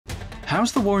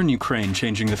How's the war in Ukraine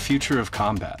changing the future of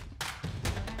combat?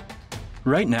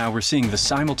 Right now, we're seeing the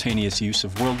simultaneous use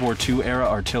of World War II-era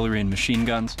artillery and machine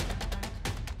guns,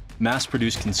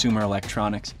 mass-produced consumer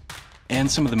electronics, and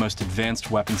some of the most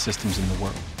advanced weapon systems in the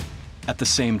world. At the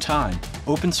same time,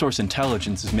 open-source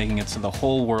intelligence is making it so the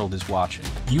whole world is watching.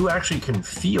 You actually can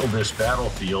feel this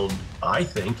battlefield, I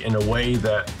think, in a way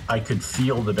that I could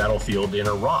feel the battlefield in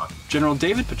Iraq. General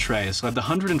David Petraeus led the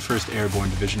 101st Airborne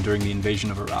Division during the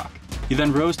invasion of Iraq. He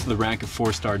then rose to the rank of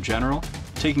 4-star general,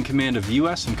 taking command of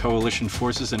US and coalition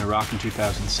forces in Iraq in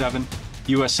 2007,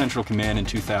 US Central Command in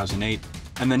 2008,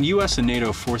 and then US and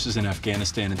NATO forces in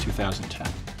Afghanistan in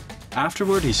 2010.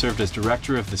 Afterward, he served as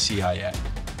director of the CIA.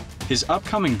 His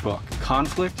upcoming book,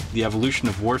 Conflict: The Evolution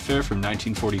of Warfare from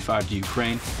 1945 to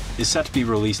Ukraine, is set to be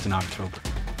released in October.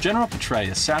 General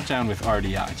Petraeus sat down with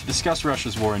RDI to discuss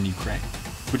Russia's war in Ukraine,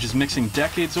 which is mixing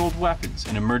decades-old weapons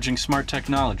and emerging smart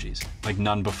technologies like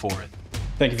none before it.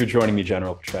 Thank you for joining me,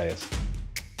 General Petraeus.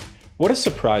 What has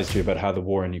surprised you about how the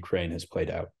war in Ukraine has played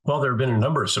out? Well, there have been a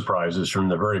number of surprises from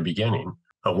the very beginning.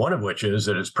 One of which is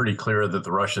that it's pretty clear that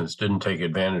the Russians didn't take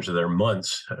advantage of their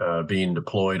months being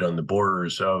deployed on the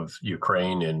borders of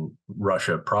Ukraine and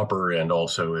Russia proper and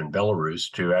also in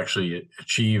Belarus to actually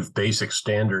achieve basic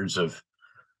standards of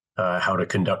how to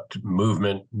conduct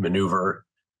movement, maneuver,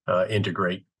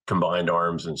 integrate combined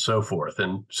arms, and so forth.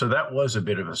 And so that was a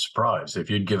bit of a surprise. If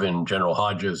you'd given General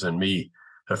Hodges and me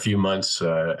a few months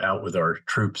out with our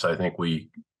troops, I think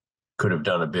we could have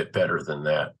done a bit better than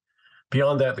that.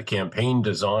 Beyond that, the campaign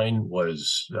design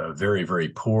was very, very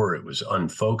poor. It was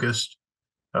unfocused.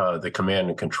 The command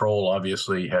and control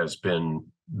obviously has been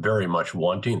very much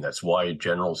wanting. That's why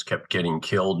generals kept getting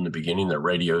killed in the beginning. Their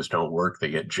radios don't work. They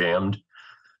get jammed.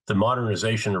 The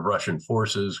modernization of Russian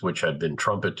forces, which had been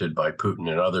trumpeted by Putin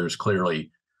and others,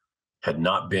 clearly had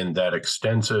not been that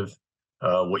extensive.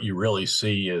 What you really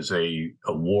see is a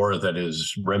war that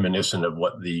is reminiscent of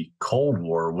what the Cold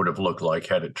War would have looked like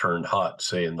had it turned hot,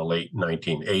 say, in the late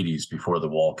 1980s before the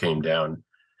wall came down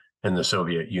and the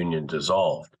Soviet Union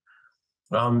dissolved.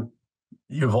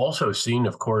 You've also seen,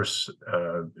 of course,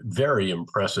 very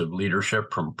impressive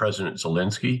leadership from President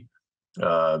Zelensky,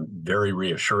 very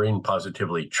reassuring,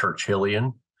 positively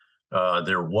Churchillian.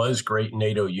 There was great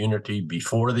NATO unity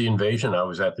before the invasion. I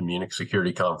was at the Munich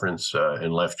Security Conference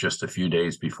and left just a few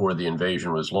days before the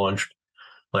invasion was launched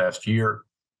last year.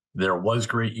 There was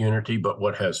great unity, but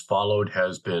what has followed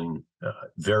has been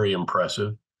very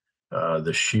impressive.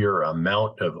 The sheer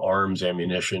amount of arms,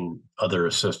 ammunition, other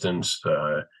assistance,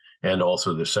 and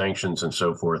also the sanctions and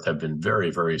so forth have been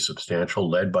very, very substantial,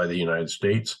 led by the United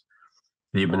States.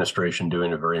 The administration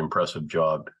doing a very impressive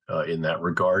job in that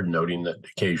regard, noting that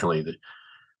occasionally that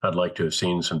I'd like to have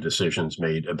seen some decisions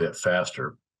made a bit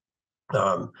faster.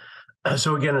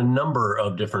 So again, a number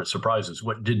of different surprises.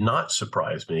 What did not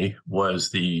surprise me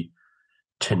was the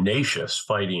tenacious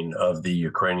fighting of the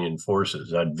Ukrainian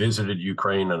forces. I'd visited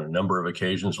Ukraine on a number of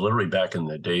occasions, literally back in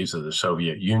the days of the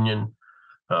Soviet Union,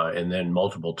 and then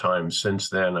multiple times since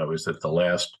then. I was at the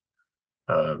last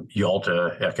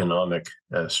Yalta Economic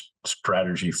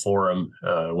Strategy Forum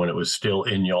when it was still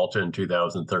in Yalta in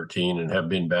 2013, and have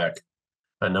been back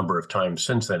a number of times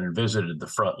since then and visited the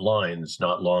front lines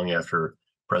not long after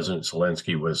President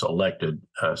Zelensky was elected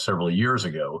several years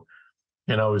ago.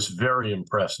 And I was very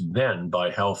impressed then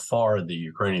by how far the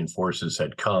Ukrainian forces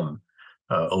had come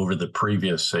over the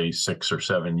previous, say, 6 or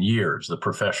 7 years. The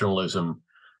professionalism,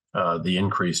 the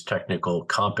increased technical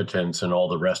competence, and all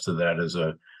the rest of that as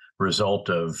a result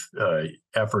of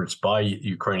efforts by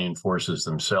Ukrainian forces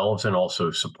themselves and also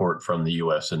support from the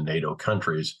US and NATO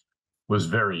countries was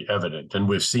very evident. And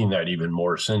we've seen that even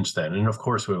more since then. And of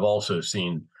course, we've also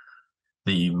seen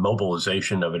the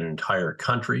mobilization of an entire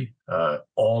country.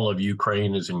 All of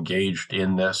Ukraine is engaged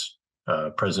in this.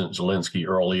 President Zelensky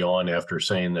early on, after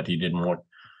saying that he didn't want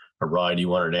a ride, he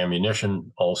wanted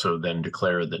ammunition, also then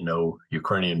declared that no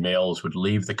Ukrainian males would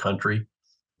leave the country.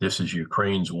 This is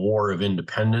Ukraine's war of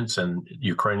independence, and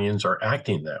Ukrainians are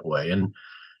acting that way. And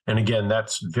again,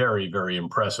 that's very, very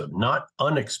impressive. Not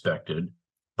unexpected,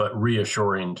 but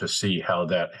reassuring to see how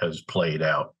that has played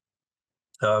out.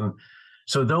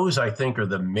 So those, I think, are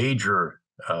the major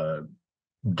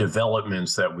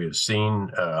developments that we've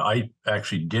seen. I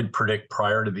actually did predict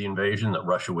prior to the invasion that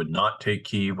Russia would not take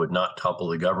Kyiv, would not topple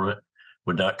the government,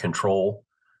 would not control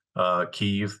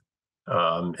Kyiv.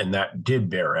 And that did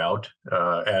bear out,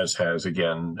 as has,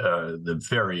 again, the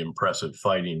very impressive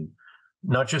fighting,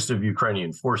 not just of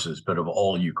Ukrainian forces, but of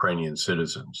all Ukrainian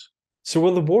citizens. So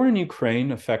will the war in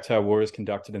Ukraine affect how war is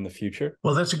conducted in the future?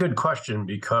 Well, that's a good question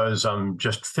because I'm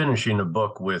just finishing a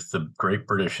book with the great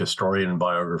British historian and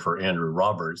biographer Andrew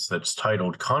Roberts that's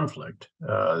titled Conflict,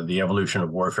 The Evolution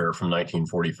of Warfare from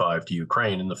 1945 to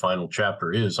Ukraine. And the final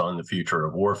chapter is on the future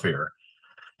of warfare.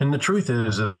 And the truth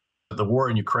is that the war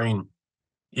in Ukraine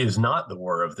is not the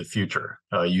war of the future.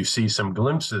 You see some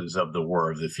glimpses of the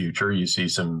war of the future. You see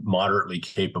some moderately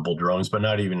capable drones, but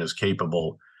not even as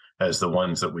capable as the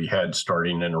ones that we had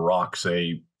starting in Iraq,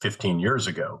 say, 15 years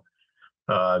ago.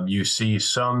 You see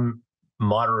some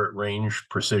moderate range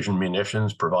precision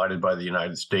munitions provided by the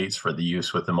United States for the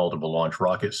use with the multiple launch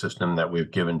rocket system that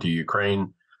we've given to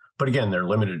Ukraine. But again, they're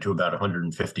limited to about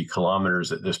 150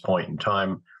 kilometers at this point in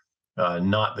time.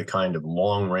 Not the kind of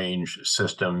long range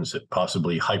systems at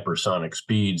possibly hypersonic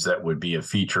speeds that would be a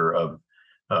feature of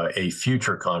a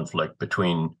future conflict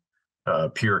between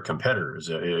peer competitors,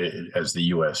 as the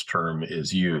US term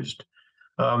is used.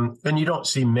 And you don't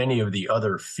see many of the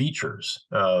other features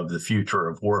of the future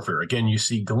of warfare. Again, you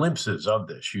see glimpses of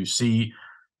this. You see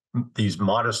these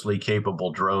modestly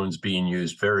capable drones being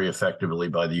used very effectively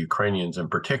by the Ukrainians, in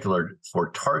particular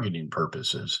for targeting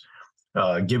purposes,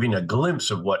 giving a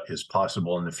glimpse of what is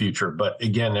possible in the future, but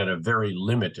again, at a very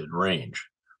limited range,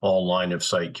 all line of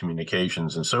sight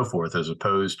communications and so forth, as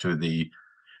opposed to the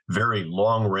very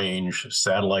long range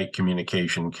satellite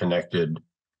communication connected,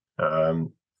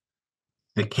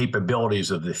 the capabilities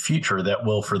of the future that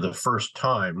will, for the first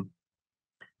time,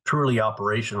 truly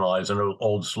operationalize an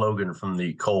old slogan from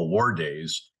the Cold War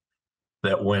days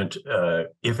that went,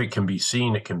 if it can be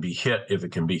seen, it can be hit. If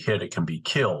it can be hit, it can be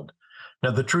killed.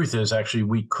 Now, the truth is, actually,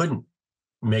 we couldn't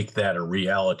make that a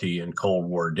reality in Cold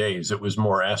War days. It was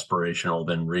more aspirational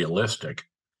than realistic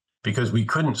because we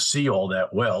couldn't see all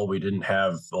that well. We didn't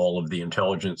have all of the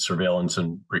intelligence, surveillance,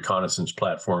 and reconnaissance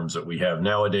platforms that we have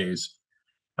nowadays.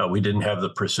 We didn't have the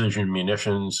precision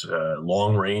munitions,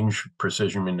 long-range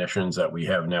precision munitions that we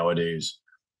have nowadays.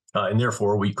 And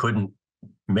therefore, we couldn't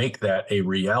make that a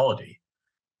reality.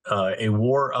 A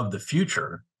war of the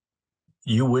future,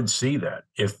 you would see that.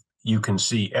 If you can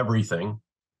see everything,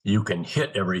 you can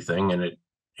hit everything and at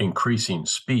increasing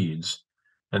speeds,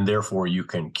 and therefore you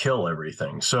can kill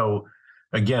everything. So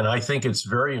again, I think it's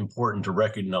very important to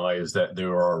recognize that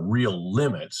there are real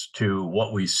limits to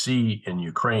what we see in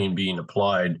Ukraine being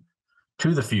applied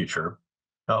to the future,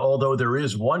 although there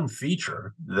is one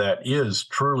feature that is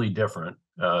truly different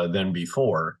than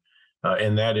before,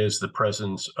 and that is the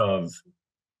presence of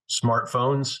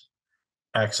smartphones,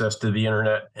 access to the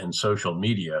internet, and social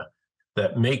media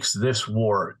that makes this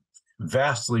war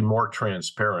vastly more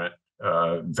transparent,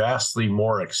 vastly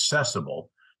more accessible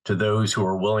to those who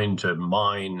are willing to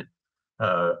mine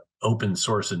open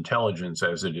source intelligence,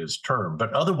 as it is termed.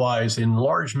 But otherwise, in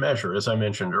large measure, as I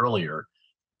mentioned earlier,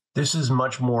 this is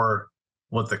much more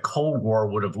what the Cold War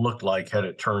would have looked like had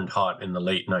it turned hot in the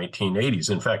late 1980s.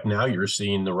 In fact, now you're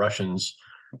seeing the Russians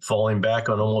falling back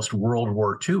on almost World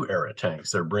War II era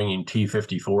tanks. They're bringing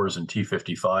T-54s and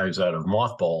T-55s out of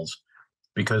mothballs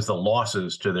because the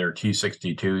losses to their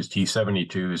T-62s,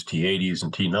 T-72s, T-80s,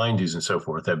 and T-90s and so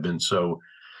forth have been so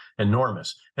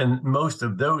enormous. And most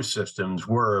of those systems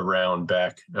were around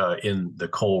back in the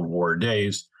Cold War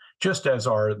days, just as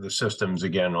are the systems,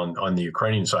 again, on the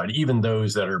Ukrainian side. Even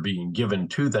those that are being given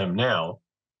to them now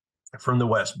from the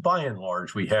West, by and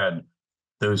large, we had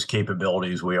those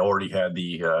capabilities. We already had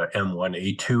the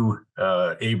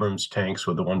M1A2 Abrams tanks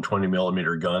with the 120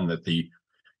 millimeter gun that the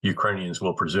Ukrainians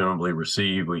will presumably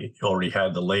receive. We already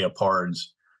had the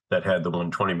Leopards that had the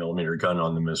 120 millimeter gun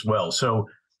on them as well. So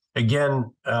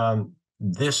again,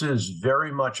 this is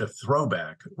very much a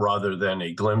throwback rather than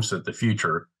a glimpse at the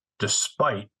future,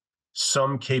 despite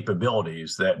some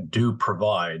capabilities that do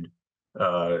provide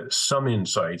some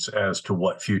insights as to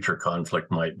what future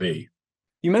conflict might be.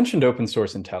 You mentioned open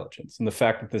source intelligence and the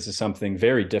fact that this is something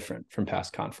very different from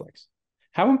past conflicts.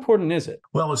 How important is it?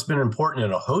 Well, it's been important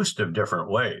in a host of different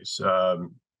ways.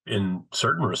 In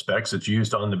certain respects, it's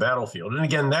used on the battlefield. And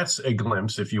again, that's a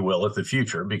glimpse, if you will, at the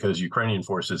future, because Ukrainian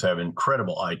forces have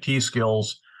incredible IT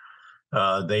skills.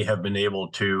 They have been able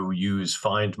to use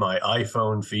Find My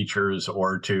iPhone features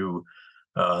or to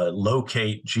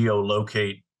geolocate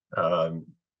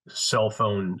cell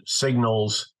phone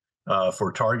signals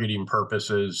for targeting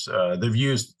purposes. They've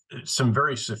used some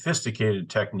very sophisticated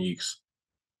techniques,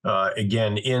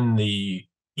 again, in the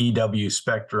EW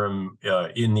spectrum,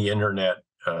 in the internet,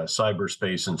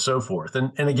 cyberspace, and so forth.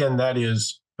 And again, that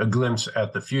is a glimpse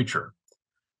at the future.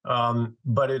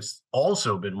 But it's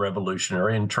also been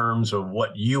revolutionary in terms of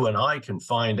what you and I can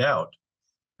find out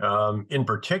in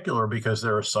particular because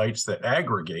there are sites that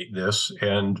aggregate this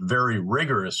and very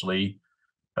rigorously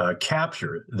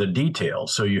capture the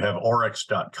details. So you have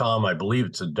oryx.com, I believe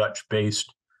it's a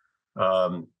Dutch-based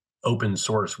open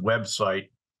source website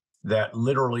that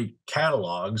literally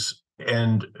catalogs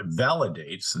and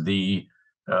validates the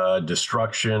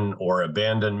destruction or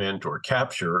abandonment or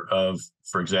capture of,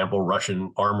 for example,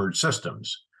 Russian armored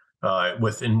systems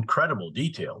with incredible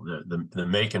detail, the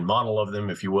make and model of them,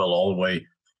 if you will, all the way,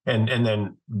 and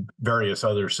then various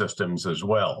other systems as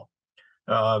well.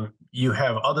 You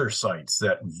have other sites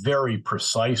that very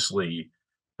precisely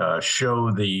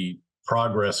show the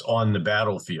progress on the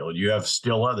battlefield. You have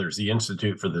still others, the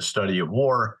Institute for the Study of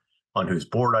War, on whose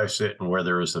board I sit, and where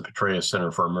there is the Petraeus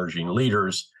Center for Emerging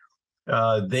Leaders.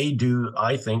 They do,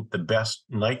 I think, the best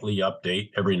nightly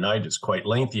update every night. It's quite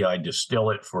lengthy. I distill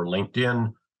it for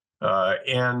LinkedIn.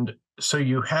 And so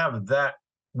you have that,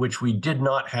 which we did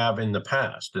not have in the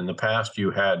past. In the past,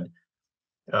 you had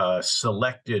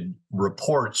selected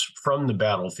reports from the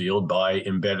battlefield by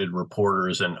embedded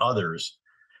reporters and others.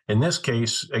 In this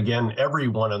case, again,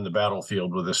 everyone on the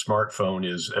battlefield with a smartphone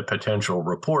is a potential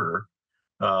reporter.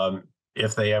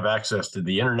 If they have access to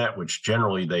the internet, which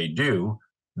generally they do,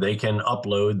 they can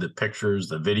upload the pictures,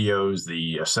 the videos,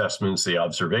 the assessments, the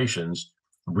observations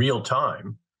real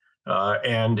time.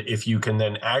 And if you can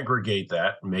then aggregate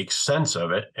that, make sense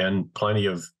of it, and plenty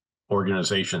of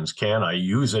organizations can. I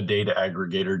use a data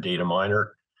aggregator, data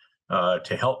miner,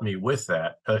 to help me with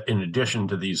that, in addition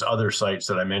to these other sites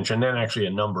that I mentioned, and actually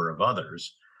a number of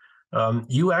others.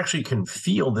 You actually can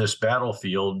feel this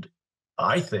battlefield,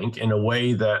 I think, in a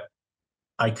way that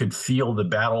I could feel the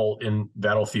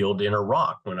battlefield in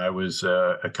Iraq when I was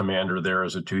a commander there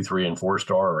as a 2, 3, and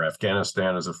 4-star, or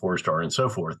Afghanistan as a 4-star, and so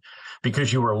forth,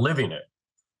 because you were living it.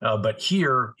 But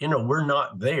here, we're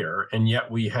not there, and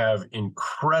yet we have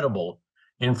incredible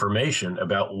information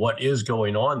about what is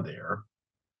going on there,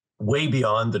 way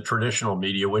beyond the traditional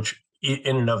media, which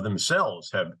in and of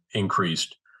themselves have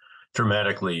increased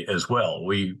dramatically as well.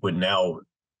 We would now,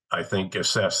 I think,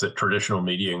 assess that traditional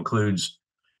media includes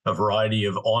a variety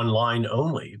of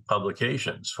online-only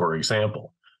publications, for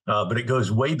example. But it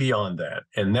goes way beyond that,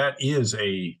 and that is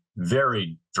a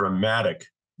very dramatic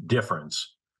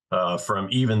difference from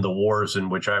even the wars in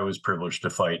which I was privileged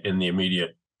to fight in the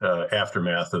immediate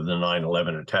aftermath of the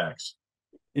 9/11 attacks.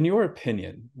 In your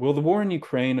opinion, will the war in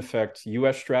Ukraine affect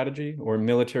U.S. strategy or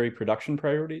military production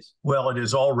priorities? Well, it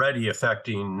is already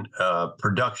affecting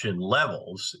production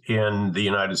levels in the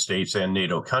United States and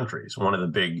NATO countries. One of the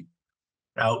big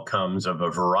outcomes of a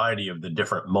variety of the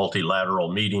different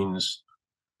multilateral meetings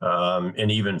and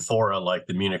even fora like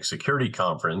the Munich Security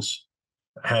Conference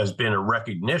has been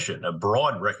a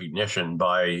broad recognition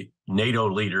by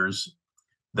NATO leaders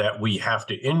that we have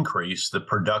to increase the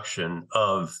production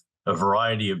of a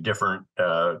variety of different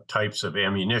types of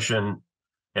ammunition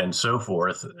and so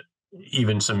forth,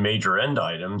 even some major end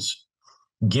items,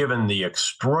 given the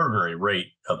extraordinary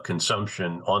rate of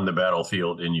consumption on the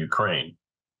battlefield in Ukraine.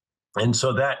 And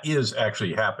so that is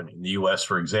actually happening. The U.S.,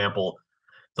 for example,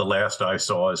 the last I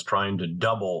saw, is trying to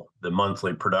double the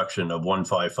monthly production of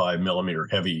 155 millimeter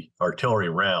heavy artillery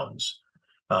rounds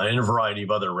and a variety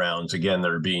of other rounds, again,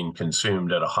 that are being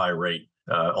consumed at a high rate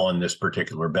on this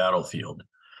particular battlefield.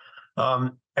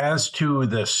 As to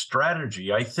the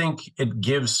strategy, I think it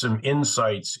gives some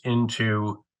insights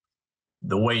into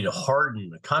the way to harden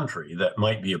the country that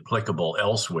might be applicable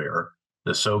elsewhere,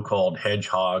 the so-called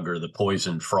hedgehog or the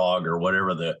poisoned frog, or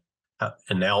whatever the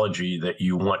analogy that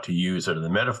you want to use, or the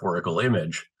metaphorical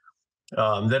image,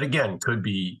 that again could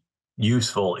be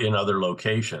useful in other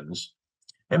locations.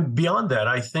 And beyond that,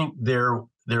 I think there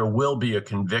will be a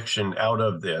conviction out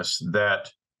of this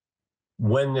that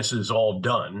when this is all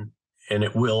done, and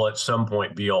it will at some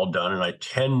point be all done, and I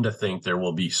tend to think there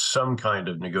will be some kind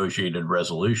of negotiated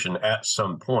resolution at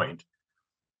some point.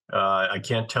 I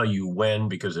can't tell you when,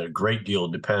 because a great deal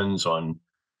depends on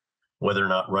whether or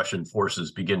not Russian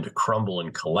forces begin to crumble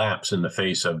and collapse in the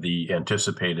face of the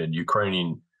anticipated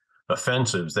Ukrainian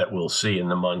offensives that we'll see in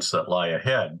the months that lie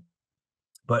ahead.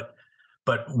 But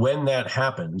when that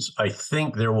happens, I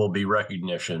think there will be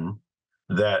recognition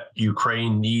that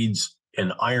Ukraine needs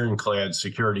an ironclad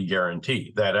security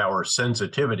guarantee, that our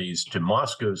sensitivities to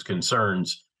Moscow's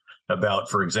concerns about,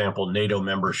 for example, NATO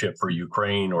membership for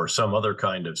Ukraine or some other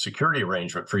kind of security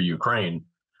arrangement for Ukraine,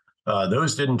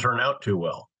 those didn't turn out too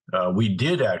well. We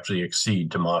did actually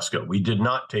accede to Moscow. We did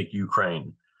not take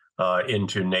Ukraine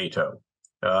into NATO.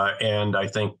 And I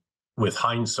think with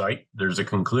hindsight, there's a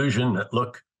conclusion that,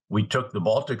 look, we took the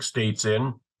Baltic states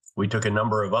in, we took a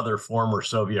number of other former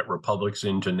Soviet republics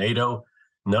into NATO,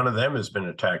 None of them has been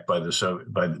attacked by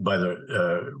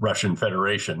the Russian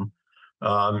Federation.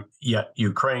 Yet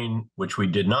Ukraine, which we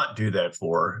did not do that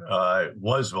for,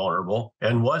 was vulnerable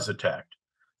and was attacked.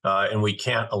 And we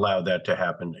can't allow that to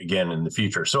happen again in the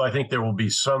future. So I think there will be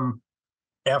some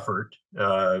effort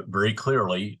very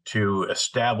clearly to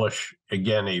establish,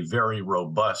 again, a very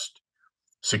robust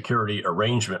security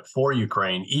arrangement for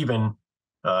Ukraine, even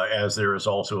as there is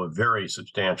also a very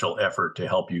substantial effort to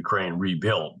help Ukraine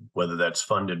rebuild, whether that's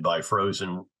funded by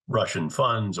frozen Russian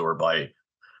funds or by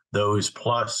those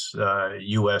plus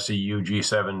US, EU,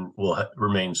 G7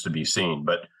 remains to be seen.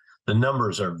 But the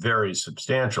numbers are very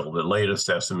substantial. The latest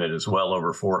estimate is well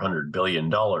over $400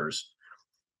 billion.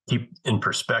 Keep in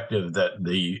perspective that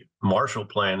the Marshall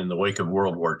Plan in the wake of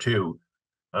World War II,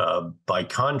 by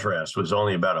contrast, was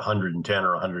only about 110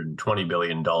 or 120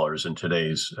 billion dollars in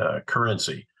today's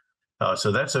currency.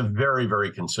 So that's a very,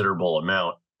 very considerable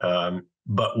amount.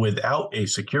 But without a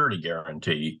security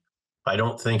guarantee, I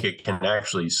don't think it can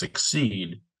actually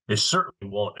succeed. It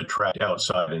certainly won't attract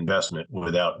outside investment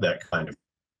without that kind of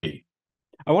guarantee.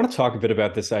 I want to talk a bit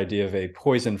about this idea of a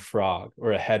poison frog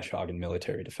or a hedgehog in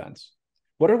military defense.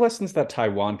 What are lessons that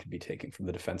Taiwan could be taking from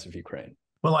the defense of Ukraine?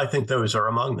 Well, I think those are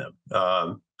among them.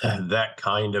 That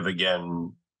kind of,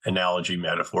 again, analogy,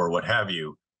 metaphor, what have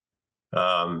you,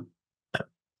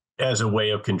 as a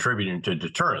way of contributing to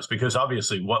deterrence, because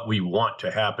obviously what we want to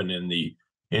happen in the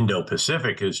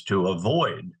Indo-Pacific is to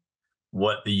avoid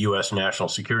what the U.S. National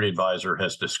Security Advisor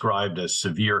has described as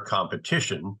severe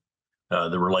competition,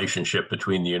 the relationship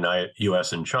between the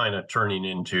U.S. and China turning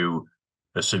into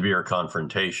a severe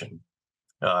confrontation.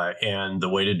 And the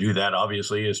way to do that,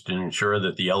 obviously, is to ensure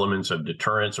that the elements of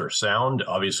deterrence are sound,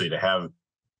 obviously to have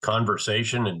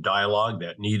conversation and dialogue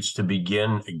that needs to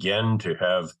begin again, to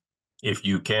have, if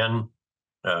you can,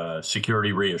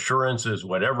 security reassurances,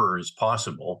 whatever is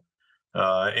possible.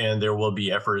 And there will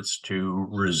be efforts to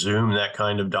resume that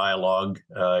kind of dialogue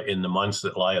in the months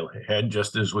that lie ahead,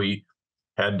 just as we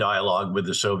had dialogue with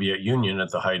the Soviet Union at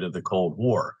the height of the Cold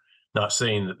War. Not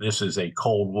saying that this is a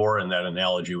Cold War, and that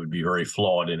analogy would be very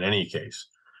flawed in any case.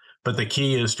 But the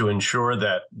key is to ensure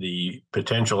that the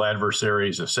potential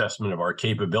adversary's assessment of our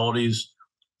capabilities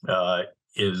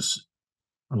is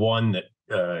one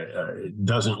that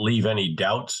doesn't leave any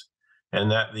doubts,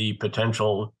 and that the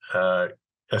potential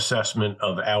assessment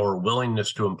of our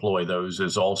willingness to employ those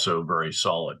is also very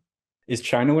solid. Is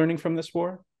China learning from this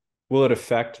war? Will it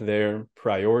affect their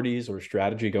priorities or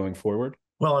strategy going forward?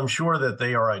 Well, I'm sure that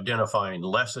they are identifying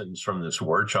lessons from this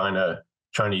war.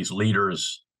 Chinese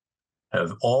leaders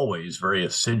have always very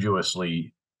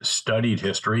assiduously studied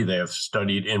history. They have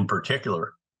studied, in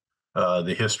particular,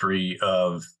 the history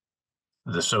of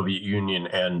the Soviet Union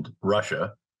and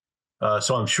Russia.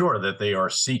 So I'm sure that they are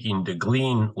seeking to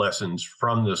glean lessons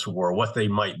from this war. What they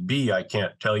might be, I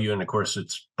can't tell you. And of course,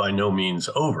 it's by no means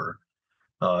over.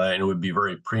 And it would be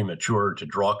very premature to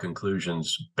draw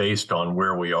conclusions based on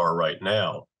where we are right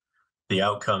now. The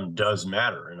outcome does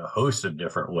matter in a host of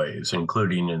different ways,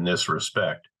 including in this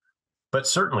respect. But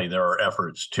certainly there are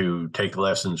efforts to take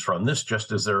lessons from this,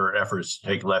 just as there are efforts to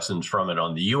take lessons from it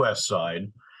on the U.S.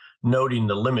 side, noting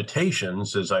the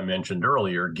limitations, as I mentioned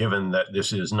earlier, given that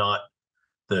this is not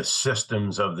the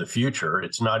systems of the future.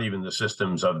 It's not even the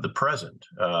systems of the present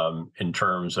in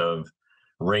terms of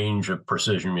range of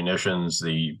precision munitions,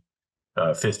 the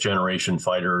fifth generation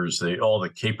fighters, all the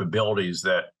capabilities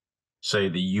that, say,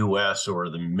 the U.S. or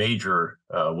the major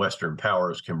Western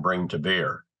powers can bring to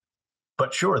bear.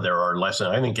 But sure, there are lessons.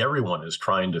 I think everyone is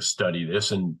trying to study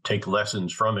this and take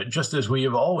lessons from it, just as we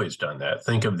have always done that.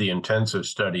 Think of the intensive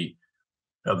study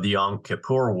of the Yom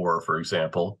Kippur War, for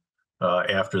example,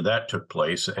 after that took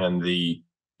place, and the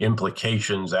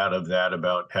implications out of that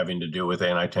about having to do with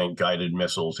anti-tank guided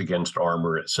missiles against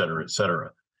armor, et cetera, et cetera.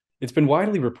 It's been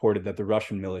widely reported that the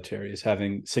Russian military is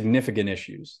having significant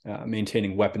issues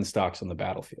maintaining weapon stocks on the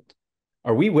battlefield.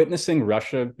 Are we witnessing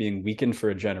Russia being weakened for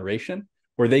a generation,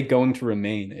 or are they going to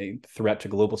remain a threat to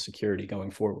global security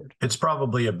going forward? It's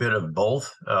probably a bit of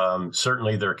both.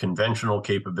 Certainly their conventional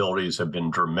capabilities have been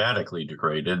dramatically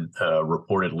degraded,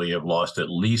 reportedly have lost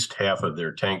at least half of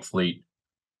their tank fleet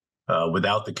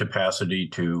without the capacity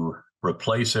to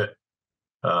replace it.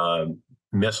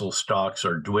 Missile stocks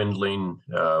are dwindling.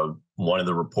 One of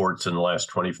the reports in the last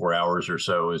 24 hours or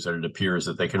so is that it appears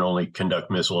that they can only conduct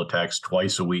missile attacks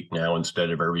twice a week now instead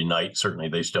of every night. Certainly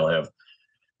they still have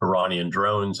Iranian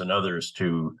drones and others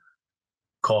to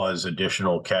cause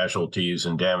additional casualties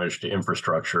and damage to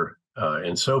infrastructure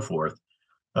and so forth.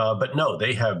 But no,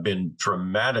 they have been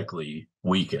dramatically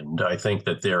weakened. I think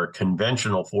that their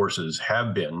conventional forces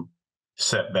have been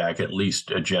set back at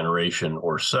least a generation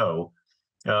or so.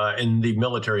 And the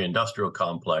military-industrial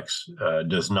complex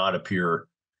does not appear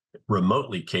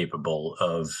remotely capable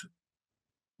of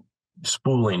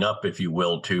spooling up, if you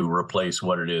will, to replace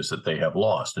what it is that they have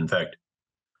lost. In fact,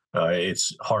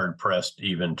 it's hard-pressed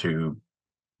even to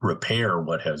repair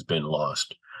what has been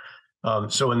lost.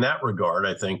 So in that regard,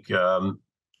 I think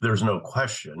there's no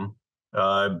question.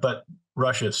 But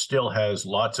Russia still has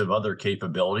lots of other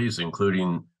capabilities,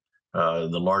 including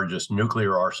the largest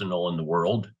nuclear arsenal in the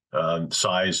world.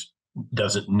 Size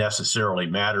doesn't necessarily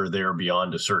matter there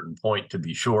beyond a certain point, to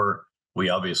be sure. We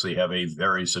obviously have a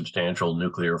very substantial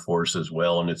nuclear force as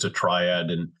well, and it's a triad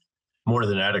and more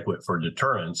than adequate for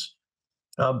deterrence.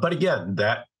 But again,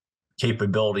 that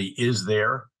capability is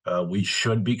there. We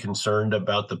should be concerned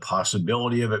about the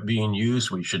possibility of it being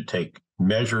used. We should take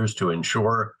measures to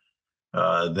ensure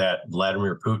that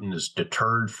Vladimir Putin is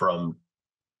deterred from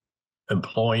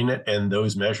employing it, and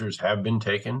those measures have been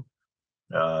taken.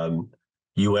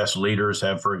 U.S. leaders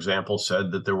have, for example,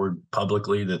 said that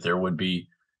there would be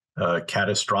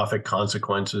catastrophic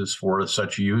consequences for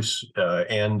such use.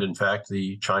 And in fact,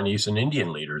 the Chinese and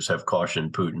Indian leaders have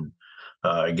cautioned Putin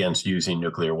against using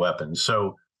nuclear weapons.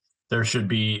 So there should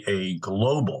be a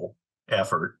global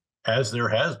effort, as there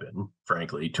has been,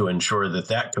 frankly, to ensure that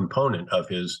that component of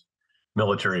his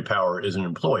military power isn't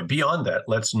employed. Beyond that,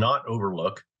 let's not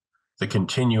overlook the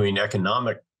continuing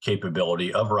economic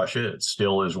capability of Russia. It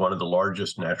still is one of the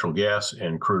largest natural gas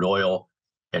and crude oil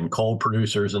and coal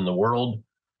producers in the world.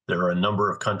 There are a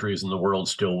number of countries in the world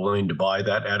still willing to buy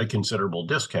that at a considerable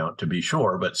discount, to be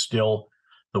sure, but still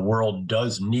the world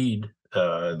does need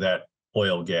that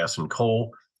oil, gas, and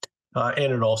coal.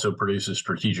 And it also produces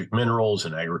strategic minerals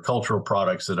and agricultural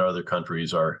products that other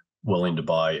countries are willing to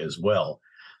buy as well.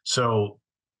 So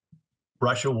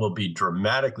Russia will be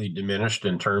dramatically diminished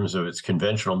in terms of its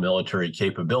conventional military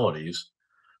capabilities,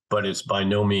 but it's by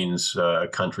no means a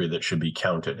country that should be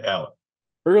counted out.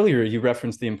 Earlier, you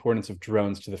referenced the importance of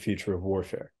drones to the future of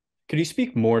warfare. Could you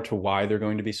speak more to why they're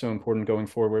going to be so important going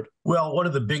forward? Well, one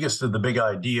of the biggest of the big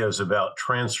ideas about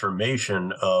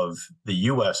transformation of the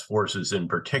U.S. forces in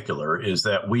particular is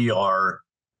that we are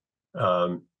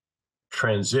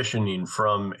transitioning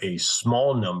from a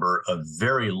small number of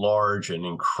very large and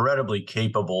incredibly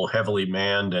capable, heavily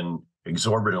manned and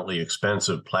exorbitantly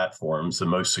expensive platforms, the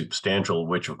most substantial of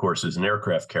which, of course, is an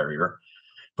aircraft carrier,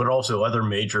 but also other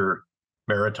major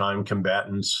maritime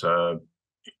combatants,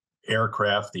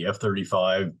 aircraft, the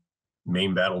F-35,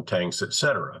 main battle tanks, et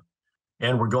cetera.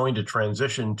 And we're going to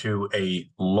transition to a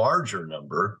larger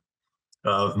number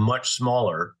of much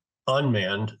smaller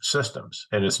unmanned systems.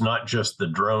 And it's not just the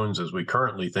drones as we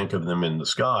currently think of them in the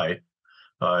sky.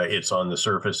 It's on the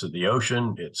surface of the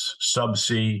ocean, it's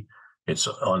subsea, it's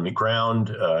on the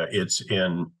ground, it's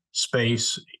in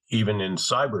space, even in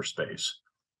cyberspace.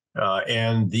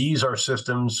 And these are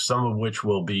systems, some of which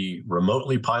will be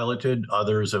remotely piloted,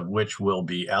 others of which will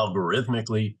be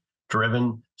algorithmically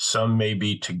driven. Some may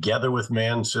be together with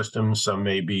manned systems, some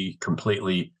may be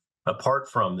completely apart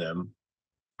from them.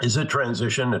 Is a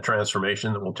transformation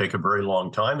that will take a very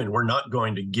long time, and we're not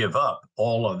going to give up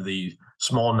all of the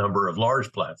small number of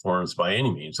large platforms by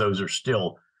any means. Those are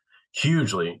still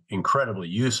hugely, incredibly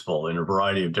useful in a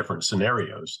variety of different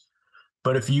scenarios.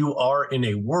 But if you are in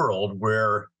a world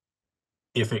where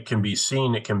if it can be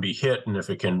seen, it can be hit, and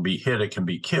if it can be hit, it can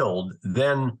be killed,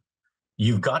 then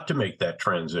you've got to make that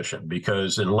transition,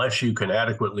 because unless you can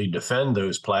adequately defend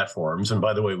those platforms, and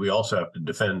by the way, we also have to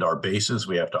defend our bases,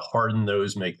 we have to harden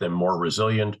those, make them more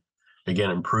resilient, again,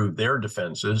 improve their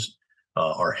defenses,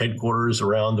 our headquarters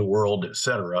around the world, et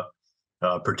cetera,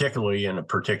 particularly in a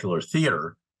particular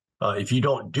theater. If you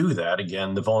don't do that,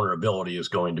 again, the vulnerability is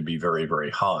going to be very,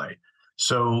 very high.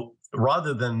 So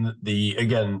rather than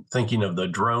again, thinking of the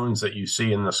drones that you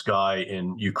see in the sky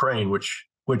in Ukraine, which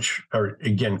are,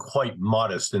 again, quite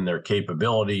modest in their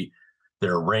capability,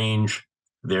 their range,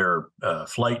 their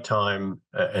flight time,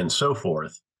 and so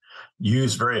forth,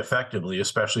 used very effectively,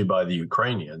 especially by the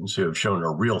Ukrainians, who have shown a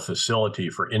real facility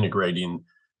for integrating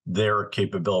their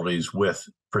capabilities with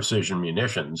precision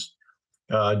munitions.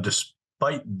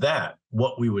 Despite that,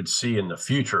 what we would see in the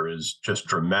future is just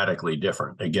dramatically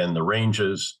different. Again, the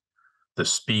ranges, the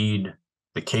speed,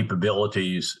 the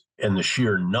capabilities, and the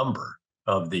sheer number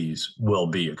of these will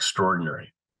be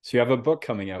extraordinary. So you have a book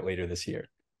coming out later this year.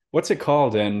 What's it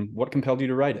called, and what compelled you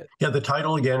to write it? Yeah, the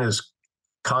title again is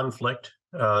Conflict,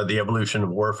 the Evolution of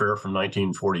Warfare from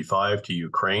 1945 to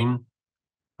Ukraine.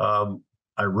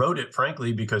 I wrote it,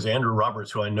 frankly, because Andrew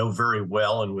Roberts, who I know very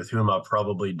well and with whom I've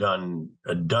probably done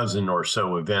a dozen or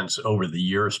so events over the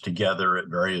years together at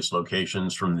various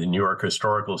locations, from the New York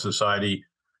Historical Society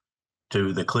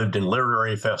to the Clifton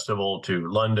Literary Festival, to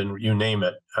London, you name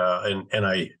it. And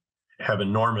I have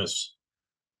enormous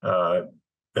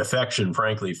affection,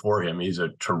 frankly, for him. He's a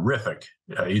terrific,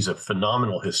 he's a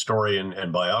phenomenal historian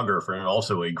and biographer, and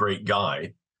also a great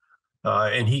guy.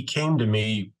 And he came to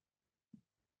me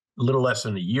a little less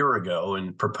than a year ago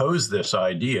and proposed this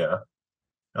idea.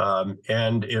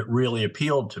 And it really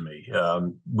appealed to me.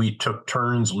 We took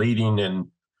turns leading in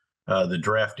the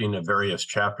drafting of various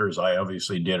chapters. I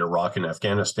obviously did Iraq and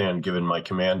Afghanistan, given my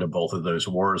command of both of those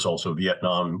wars, also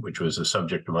Vietnam, which was the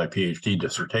subject of my PhD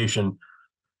dissertation.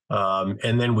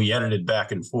 And then we edited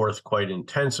back and forth quite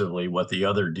intensively what the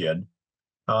other did.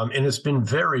 And it's been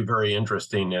very, very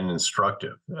interesting and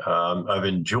instructive. I've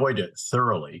enjoyed it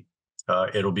thoroughly.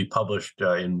 It'll be published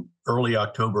in early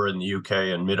October in the UK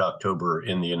and mid-October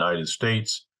in the United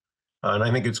States. And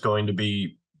I think it's going to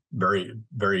be very,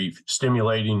 very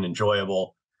stimulating,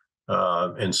 enjoyable,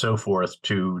 and so forth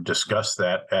to discuss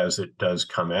that as it does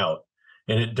come out.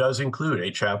 And it does include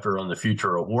a chapter on the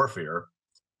future of warfare,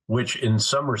 which in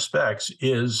some respects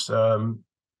is, a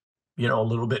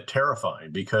little bit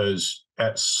terrifying, because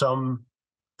at some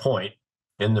point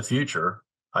in the future,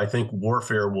 I think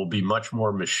warfare will be much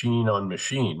more machine on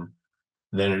machine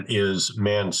than it is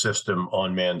man system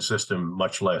on man system,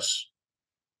 much less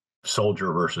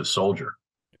soldier versus soldier.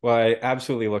 Well, I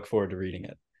absolutely look forward to reading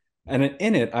it. And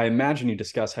in it, I imagine you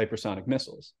discuss hypersonic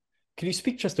missiles. Can you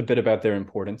speak just a bit about their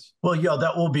importance? Well, yeah,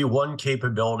 that will be one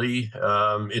capability.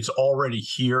 It's already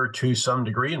here to some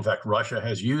degree. In fact, Russia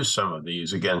has used some of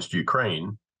these against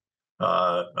Ukraine.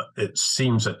 It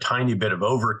seems a tiny bit of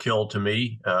overkill to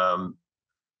me.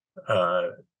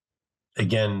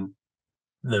 Again,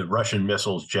 the Russian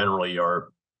missiles generally are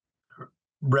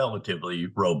relatively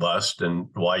robust, and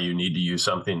why you need to use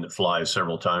something that flies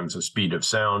several times the speed of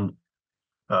sound.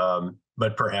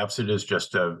 But perhaps it is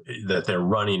just that they're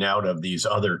running out of these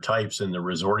other types and they're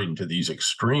resorting to these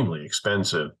extremely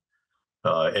expensive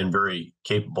and very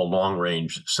capable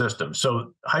long-range systems.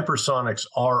 So hypersonics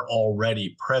are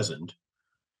already present,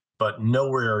 but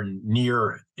nowhere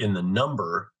near in the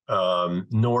number,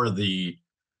 nor the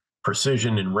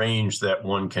precision and range that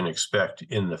one can expect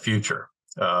in the future.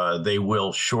 They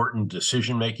will shorten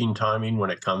decision-making timing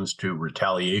when it comes to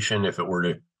retaliation if it were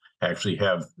to actually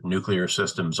have nuclear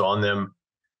systems on them.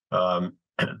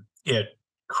 It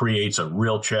creates a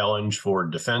real challenge for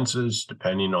defenses,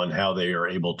 depending on how they are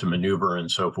able to maneuver and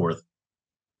so forth,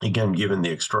 again, given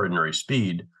the extraordinary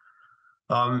speed.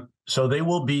 So they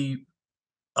will be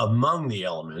among the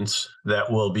elements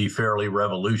that will be fairly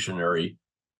revolutionary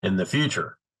in the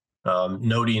future,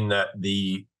 noting that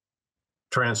the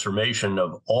transformation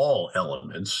of all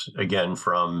elements, again,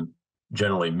 from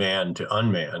generally manned to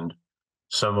unmanned,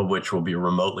 some of which will be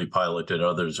remotely piloted,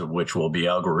 others of which will be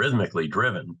algorithmically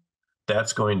driven,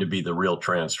 that's going to be the real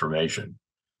transformation.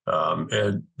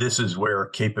 And this is where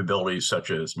capabilities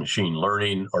such as machine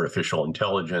learning, artificial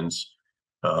intelligence,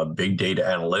 big data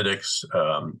analytics,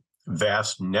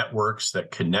 vast networks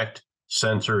that connect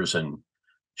sensors and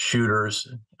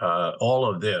shooters, all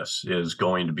of this is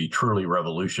going to be truly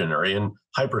revolutionary. And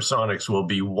hypersonics will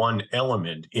be one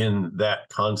element in that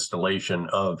constellation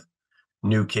of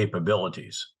new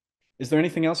capabilities. Is there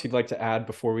anything else you'd like to add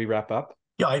before we wrap up?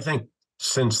 Yeah, I think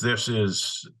since this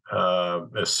is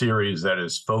a series that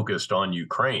is focused on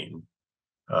Ukraine,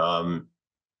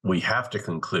 we have to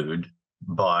conclude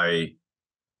by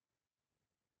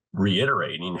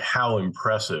reiterating how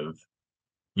impressive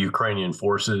Ukrainian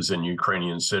forces and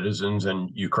Ukrainian citizens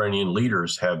and Ukrainian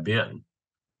leaders have been.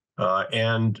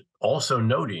 And also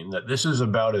noting that this is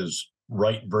about as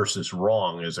right versus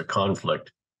wrong as a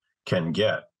conflict can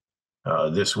get.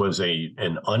 This was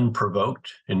an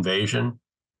unprovoked invasion.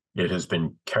 It has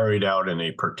been carried out in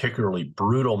a particularly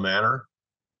brutal manner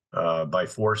by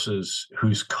forces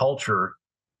whose culture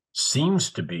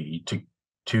seems to be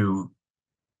to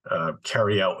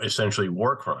carry out essentially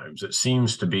war crimes. It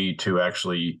seems to be to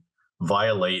actually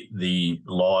violate the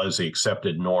laws, the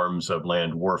accepted norms of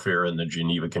land warfare and the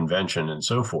Geneva Convention and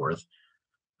so forth,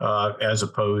 as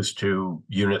opposed to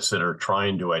units that are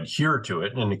trying to adhere to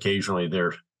it. And occasionally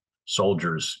their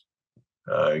soldiers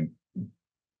go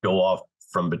off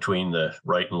from between the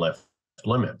right and left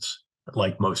limits,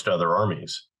 like most other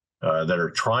armies that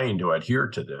are trying to adhere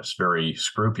to this very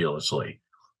scrupulously.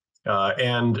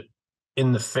 And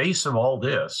in the face of all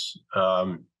this,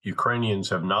 Ukrainians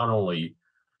have not only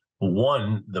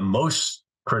won the most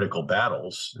critical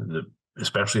battles,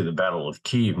 especially the Battle of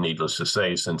Kyiv, needless to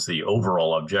say, since the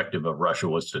overall objective of Russia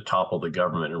was to topple the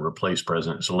government and replace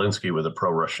President Zelensky with a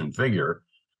pro-Russian figure,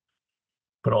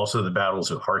 but also the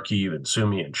battles of Kharkiv and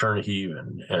Sumy and Chernihiv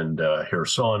and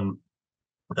Kherson,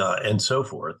 and so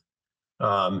forth,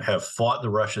 have fought the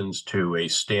Russians to a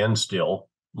standstill.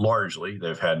 Largely,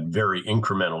 they've had very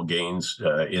incremental gains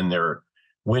in their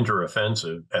winter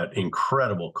offensive at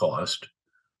incredible cost,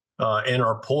 and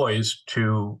are poised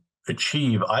to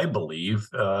achieve, I believe,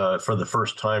 for the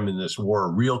first time in this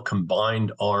war, real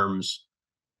combined arms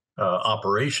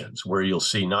operations, where you'll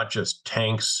see not just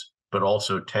tanks, but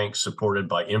also tanks supported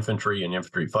by infantry and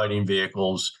infantry fighting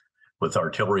vehicles, with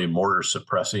artillery and mortars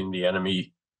suppressing the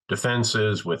enemy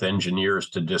defenses, with engineers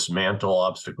to dismantle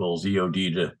obstacles,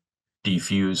 EOD to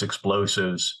defuse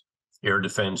explosives, air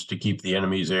defense to keep the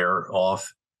enemy's air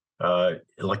off,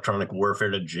 electronic warfare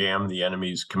to jam the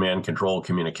enemy's command control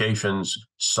communications,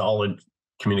 solid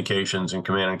communications and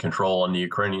command and control on the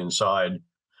Ukrainian side,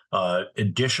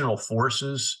 additional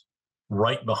forces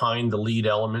right behind the lead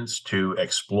elements to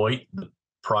exploit the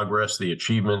progress, the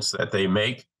achievements that they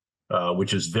make,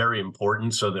 which is very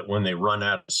important, so that when they run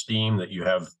out of steam, that you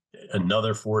have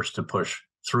another force to push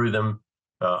through them.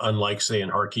 Unlike, say, in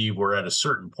Kharkiv, where at a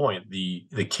certain point, the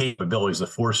capabilities, the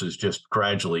forces just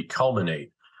gradually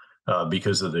culminate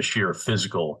because of the sheer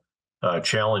physical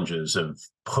challenges of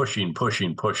pushing.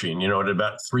 You know, at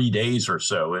about 3 days or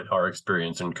so, our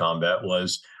experience in combat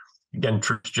was, again,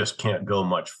 troops just can't go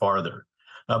much farther,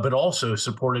 but also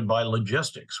supported by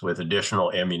logistics with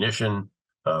additional ammunition,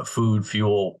 food,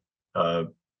 fuel,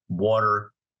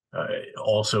 water,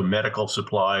 also medical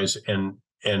supplies,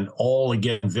 and all,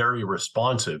 again, very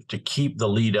responsive to keep the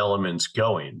lead elements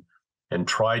going and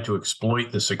try to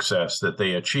exploit the success that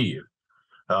they achieve.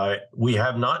 We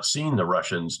have not seen the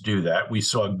Russians do that. We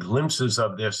saw glimpses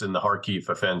of this in the Kharkiv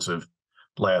offensive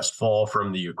last fall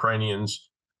from the Ukrainians,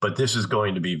 but this is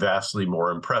going to be vastly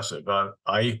more impressive.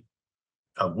 I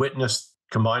witnessed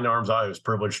combined arms. I was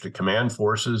privileged to command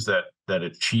forces that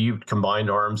achieved combined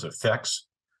arms effects,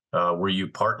 where you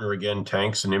partner, again,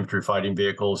 tanks and infantry fighting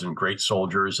vehicles and great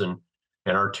soldiers and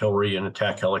artillery and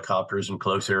attack helicopters and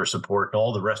close air support and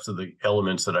all the rest of the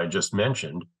elements that I just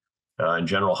mentioned. And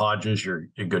General Hodges, your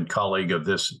good colleague of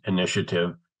this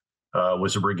initiative,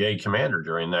 was a brigade commander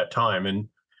during that time. And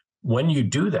when you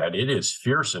do that, it is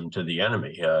fearsome to the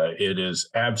enemy. It is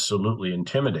absolutely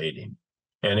intimidating.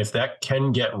 And if that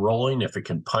can get rolling, if it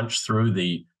can punch through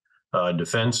the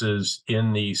defenses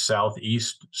in the south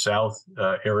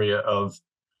area of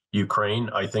Ukraine,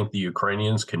 I think the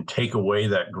Ukrainians can take away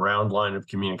that ground line of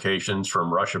communications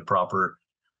from Russia proper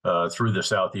through the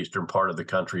southeastern part of the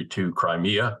country to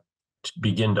Crimea, to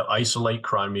begin to isolate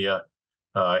Crimea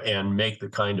and make the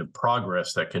kind of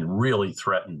progress that can really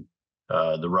threaten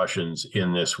the Russians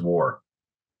in this war.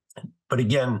 But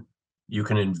again, you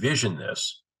can envision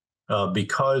this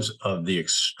because of the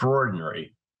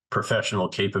extraordinary professional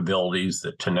capabilities,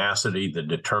 the tenacity, the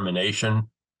determination,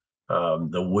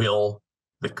 the will,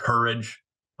 the courage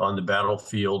on the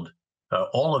battlefield,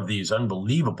 all of these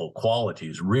unbelievable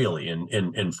qualities really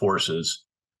in forces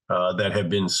that have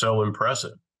been so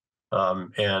impressive.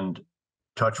 And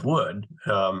touch wood,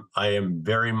 I am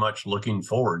very much looking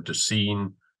forward to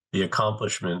seeing the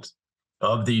accomplishment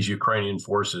of these Ukrainian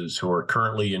forces who are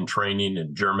currently in training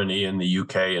in Germany and the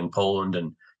UK and Poland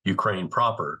and Ukraine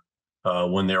proper,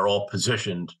 when they're all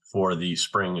positioned for the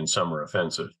spring and summer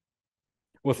offensive.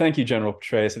 Well, thank you, General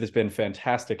Petraeus. It has been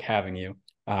fantastic having you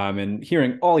and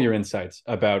hearing all your insights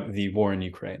about the war in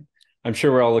Ukraine. I'm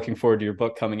sure we're all looking forward to your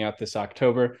book coming out this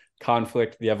October,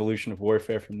 Conflict, the Evolution of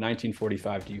Warfare from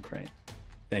 1945 to Ukraine.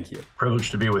 Thank you.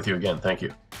 Privileged to be with you again. Thank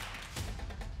you.